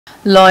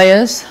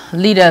Lawyers,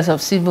 leaders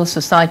of civil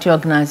society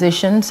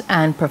organizations,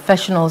 and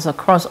professionals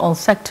across all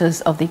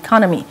sectors of the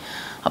economy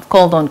have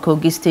called on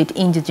Kogi State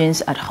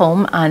indigenes at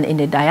home and in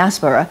the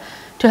diaspora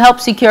to help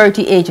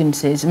security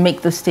agencies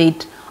make the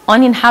state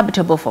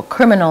uninhabitable for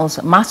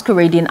criminals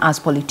masquerading as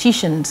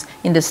politicians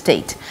in the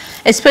state,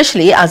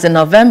 especially as the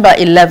November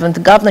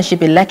 11th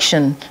governorship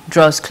election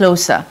draws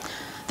closer.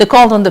 They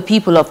called on the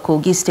people of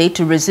Kogi State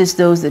to resist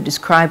those they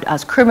described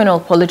as criminal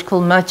political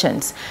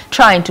merchants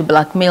trying to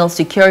blackmail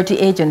security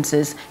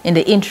agencies in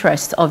the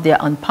interest of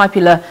their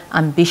unpopular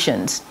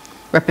ambitions.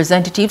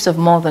 Representatives of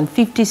more than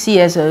 50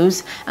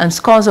 CSOs and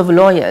scores of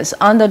lawyers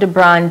under the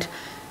broad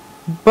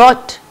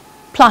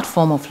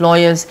platform of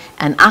lawyers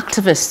and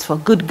activists for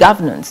good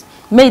governance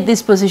made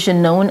this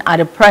position known at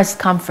a press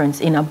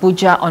conference in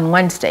Abuja on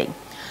Wednesday.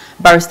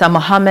 Barrister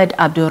Mohammed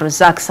Abdul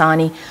Razak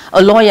Sani,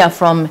 a lawyer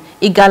from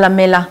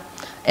Igalamela,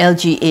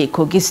 LGA,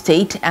 Kogi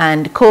State,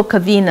 and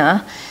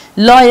co-convener,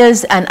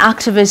 lawyers and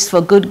activists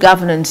for good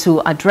governance who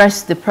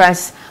addressed the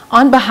press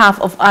on behalf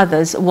of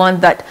others,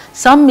 warned that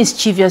some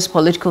mischievous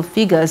political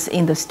figures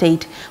in the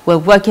state were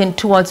working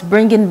towards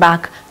bringing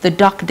back the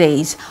dark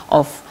days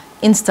of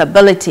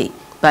instability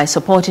by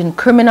supporting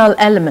criminal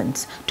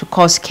elements to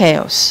cause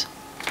chaos.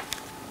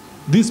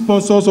 These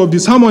sponsors of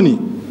disharmony,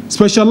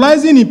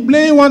 specializing in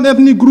playing one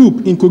ethnic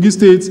group in Kogi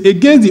State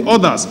against the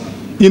others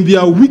in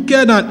their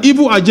wicked and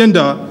evil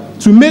agenda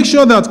to make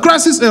sure that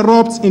crisis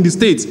erupts in the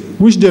state,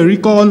 which they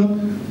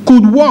reckon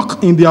could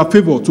work in their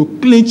favor to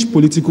clinch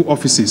political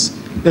offices,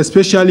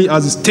 especially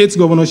as the state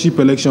governorship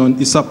election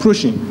is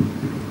approaching.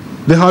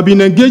 They have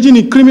been engaging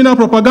in criminal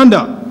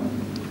propaganda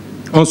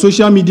on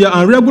social media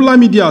and regular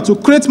media to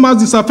create mass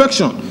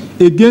disaffection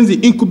against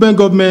the incumbent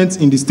government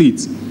in the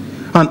state.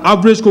 An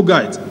average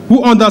Kogite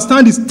who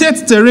understands the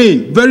state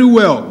terrain very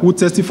well will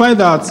testify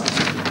that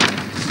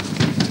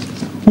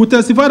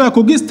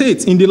Kogi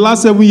State in the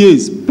last 7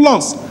 years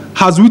plus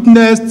has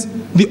witnessed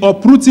the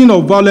uprooting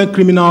of violent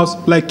criminals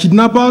like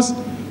kidnappers,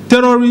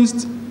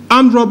 terrorists,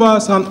 armed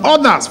robbers, and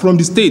others from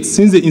the state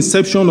since the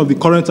inception of the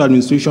current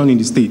administration in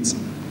the state.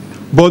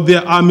 But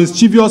there are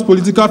mischievous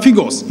political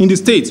figures in the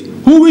state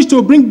who wish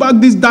to bring back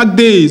these dark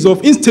days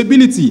of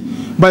instability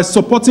by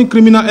supporting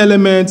criminal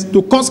elements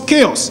to cause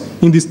chaos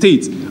in the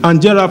state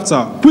and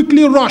thereafter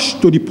quickly rush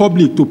to the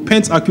public to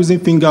point accusing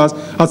fingers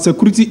at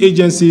security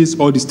agencies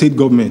or the state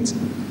government.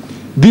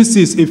 This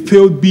is a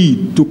failed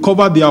bid to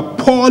cover their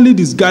poorly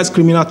disguised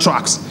criminal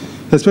tracks,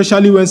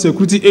 especially when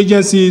security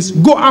agencies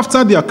go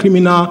after their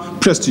criminal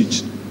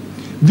prestige.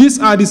 These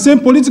are the same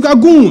political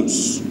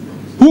goons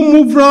who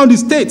move around the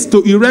state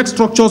to erect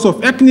structures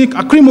of ethnic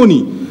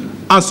acrimony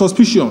and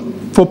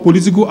suspicion for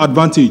political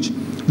advantage.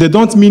 They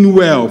don't mean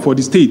well for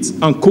the state,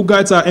 and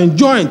Kogites are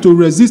enjoined to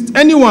resist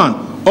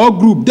anyone or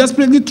group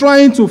desperately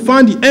trying to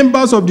find the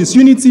embers of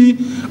disunity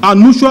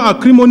and mutual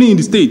acrimony in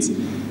the state.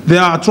 They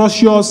are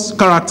atrocious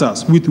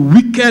characters with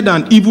wicked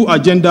and evil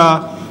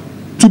agenda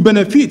to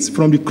benefit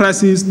from the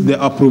crisis they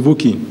are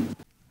provoking.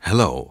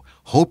 Hello,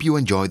 hope you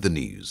enjoyed the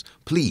news.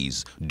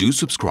 Please do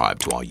subscribe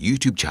to our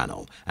YouTube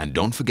channel and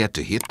don't forget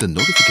to hit the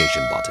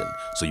notification button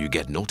so you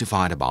get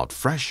notified about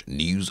fresh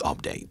news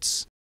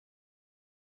updates.